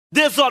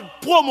Des autres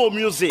promo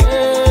music.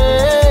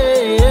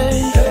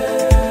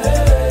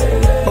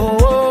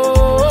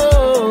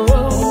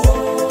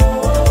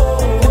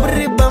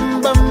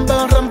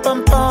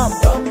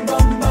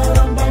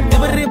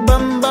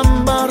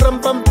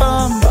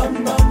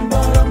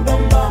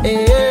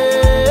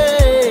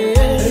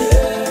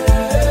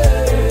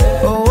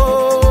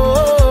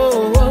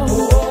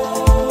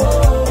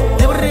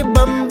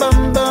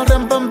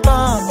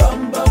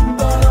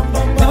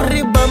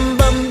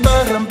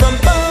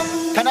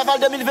 Carnaval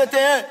 2021,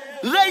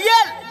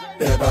 réel.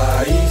 Les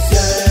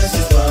Haïtiens,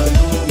 c'est pas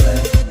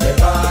nous-mêmes. Les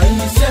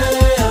Haïtiens,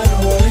 à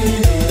nos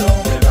réunions.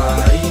 Les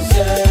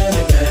Haïtiens,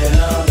 les mêmes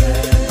la main.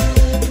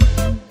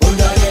 Pour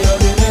gagner nos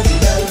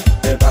démêlés.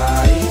 Les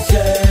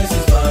Haïtiens,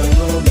 c'est pas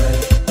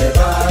nous-mêmes. Les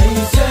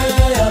Haïtiens,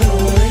 à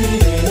nos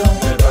réunions.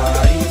 Les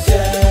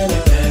Haïtiens,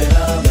 les mêmes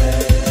la main.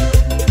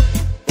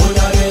 Pour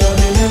gagner nos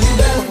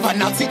démêlés.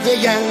 Fanatique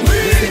réel,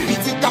 c'est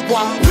petit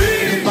capois.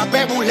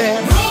 Papé boulet,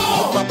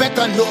 papé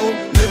tando.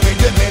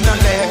 Demain dans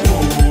l'air,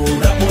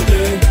 on a monté,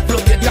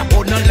 bloqué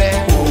diapo dans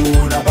l'air,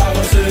 on a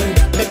balancé,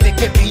 mettez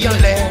képi en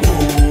l'air,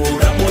 on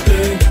a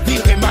monté,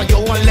 viré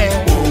maillot en l'air,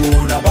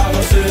 on a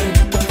balancé,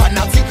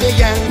 fanatique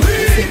réel,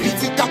 c'est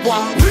petit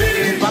capois,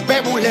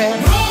 papé boulet,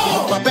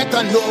 papé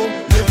tando,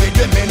 levé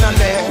demain dans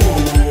l'air,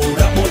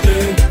 on a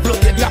monté,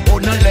 bloqué diapo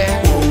dans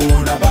l'air,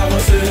 on a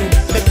balancé,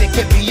 mettez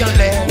képi en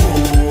l'air,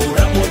 on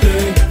a monté,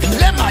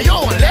 les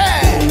maillots en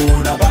l'air,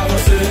 on a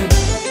balancé.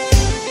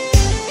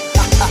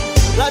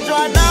 La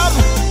Joannam,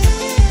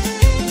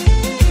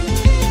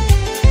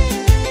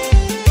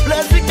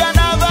 plaisir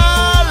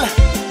carnaval.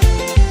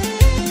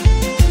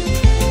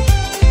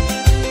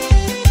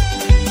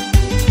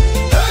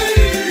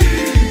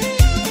 Hey,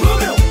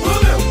 Romeo.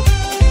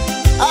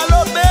 Allo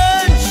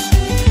Bench.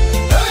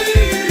 Hey,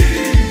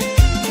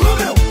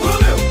 Romeo.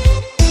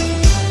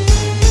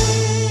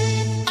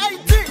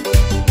 Haïti,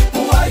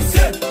 Pour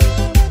Haïtien,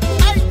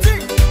 Haïti,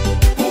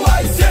 pour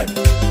Haïtien,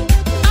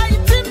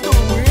 Haïti,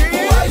 pour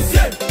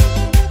Haïtien,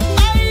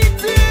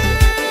 Haïti.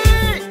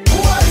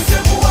 pour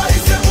Haïtien, pour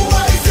Haïtien, pour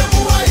Haïtien,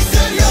 pour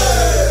Haïtien, yeah.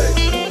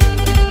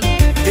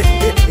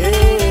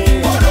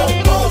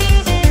 Monopo,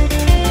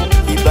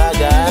 Qui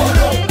bagaille.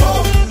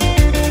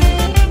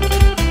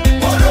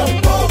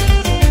 Monopo.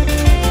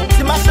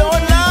 Si marché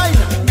online.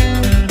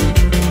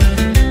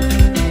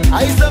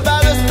 Haïti va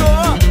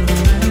restaurant.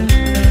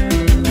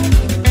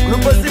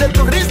 Grupo Cile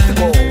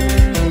Turístico.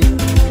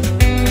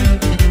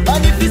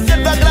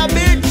 Magnificent Bagla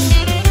Beach.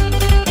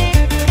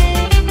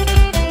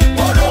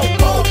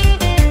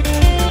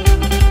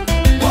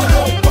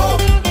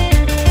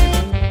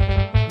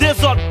 Des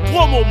autres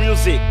promo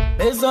music.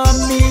 les hommes.